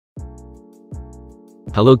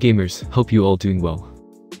Hello gamers, hope you all doing well.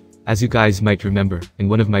 As you guys might remember, in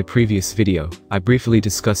one of my previous video, I briefly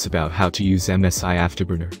discussed about how to use MSI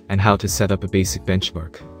Afterburner and how to set up a basic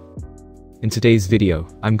benchmark. In today's video,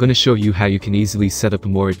 I'm gonna show you how you can easily set up a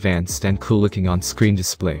more advanced and cool looking on-screen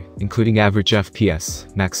display, including average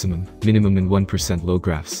FPS, maximum, minimum and 1% low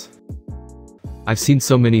graphs. I've seen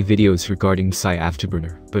so many videos regarding MSI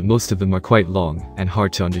Afterburner, but most of them are quite long and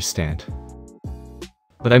hard to understand.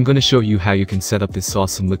 But I'm gonna show you how you can set up this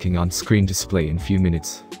awesome looking on-screen display in few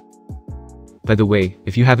minutes. By the way,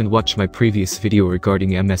 if you haven't watched my previous video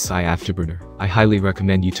regarding MSI Afterburner, I highly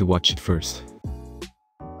recommend you to watch it first.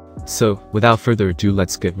 So, without further ado,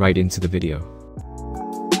 let's get right into the video.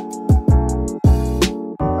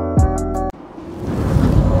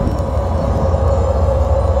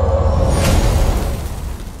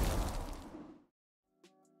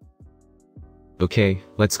 Okay,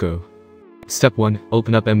 let's go. Step 1.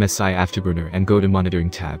 Open up MSI Afterburner and go to Monitoring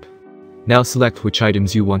tab. Now select which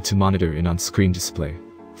items you want to monitor in on-screen display.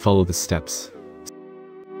 Follow the steps.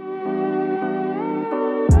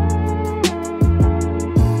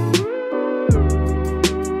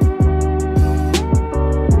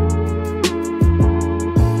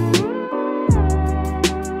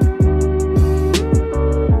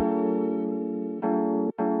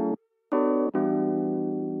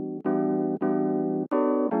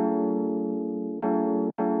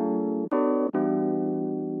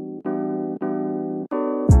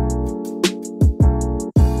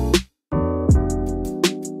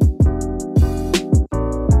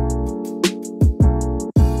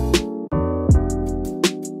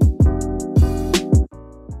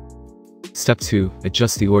 Step 2.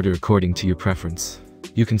 Adjust the order according to your preference.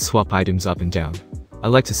 You can swap items up and down. I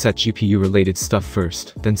like to set GPU related stuff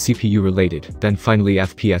first, then CPU related, then finally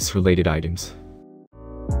FPS related items.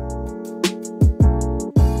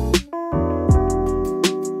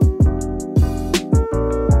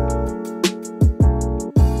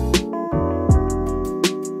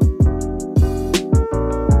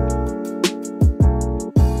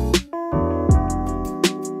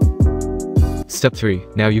 Step 3.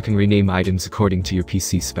 Now you can rename items according to your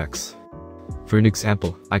PC specs. For an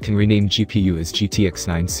example, I can rename GPU as GTX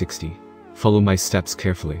 960. Follow my steps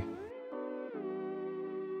carefully.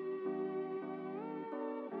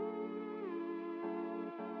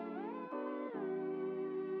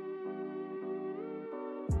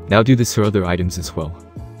 Now do this for other items as well.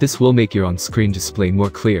 This will make your on-screen display more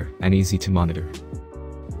clear and easy to monitor.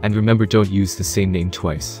 And remember, don't use the same name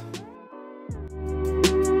twice.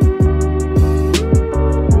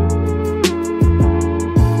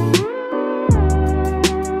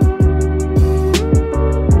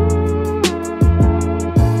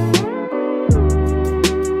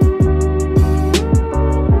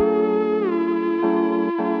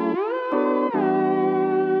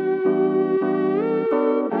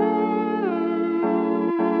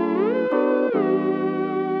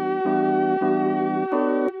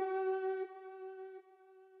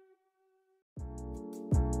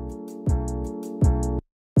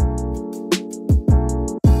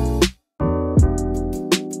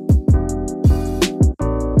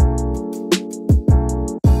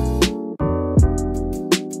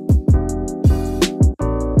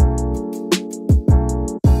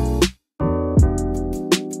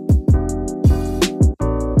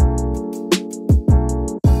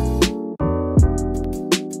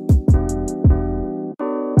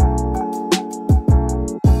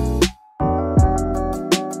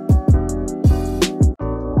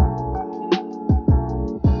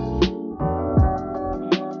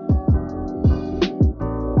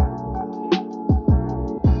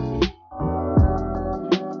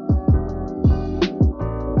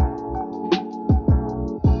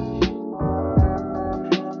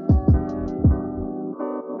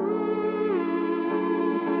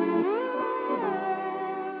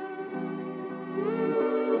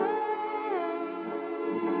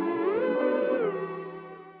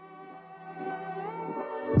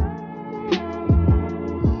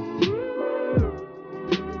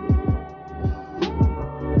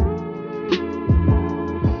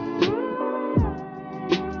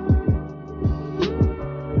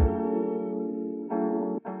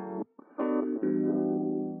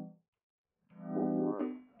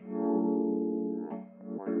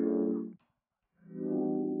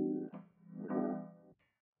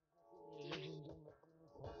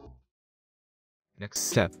 Next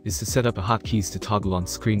step is to set up a hotkeys to toggle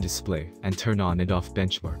on-screen display and turn on and off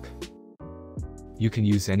benchmark. You can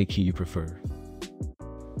use any key you prefer.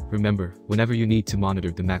 Remember, whenever you need to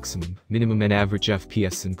monitor the maximum, minimum and average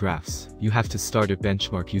FPS and graphs, you have to start a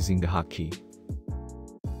benchmark using the hotkey.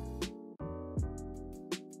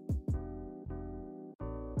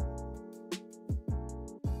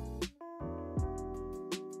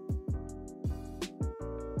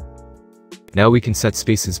 Now we can set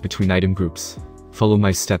spaces between item groups. Follow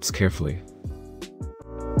my steps carefully.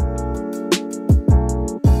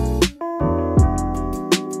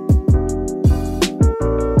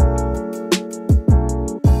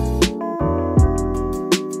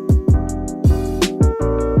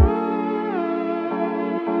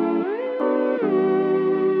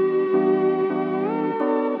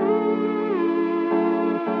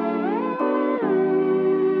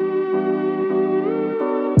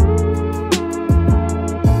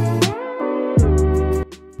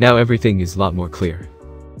 Now everything is a lot more clear.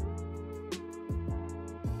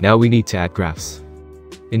 Now we need to add graphs.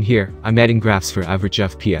 In here, I'm adding graphs for average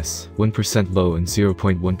FPS, 1% low and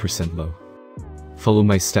 0.1% low. Follow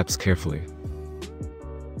my steps carefully.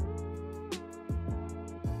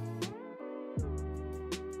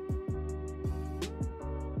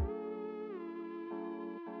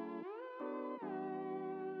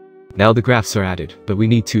 Now the graphs are added, but we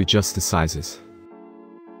need to adjust the sizes.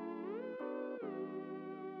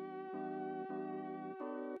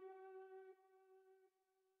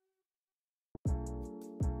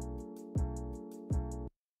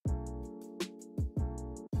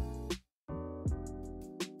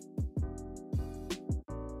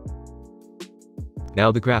 Now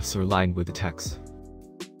the graphs are aligned with the text.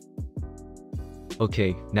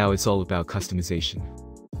 Okay, now it's all about customization.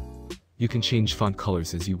 You can change font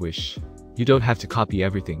colors as you wish. You don't have to copy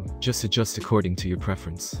everything, just adjust according to your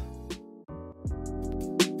preference.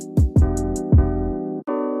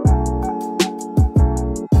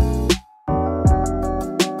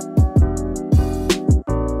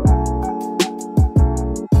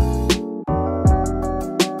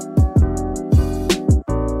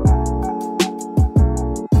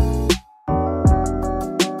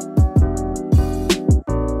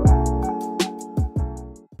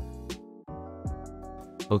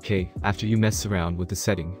 Okay, after you mess around with the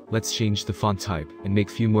setting, let's change the font type and make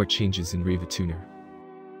few more changes in Riva Tuner.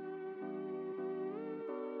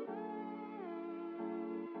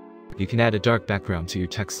 You can add a dark background to your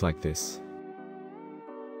text like this.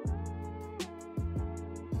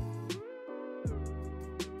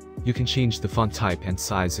 You can change the font type and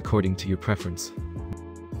size according to your preference.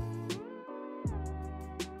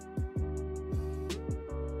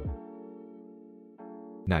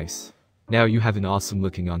 Nice. Now you have an awesome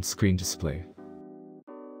looking on-screen display.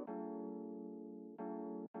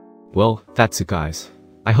 Well, that's it guys.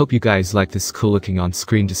 I hope you guys like this cool looking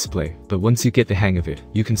on-screen display, but once you get the hang of it,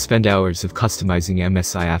 you can spend hours of customizing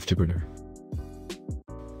MSI Afterburner.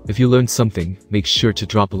 If you learned something, make sure to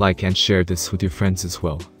drop a like and share this with your friends as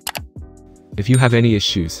well. If you have any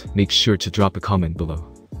issues, make sure to drop a comment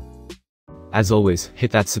below. As always,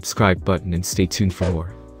 hit that subscribe button and stay tuned for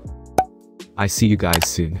more. I see you guys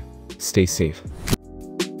soon. Stay safe.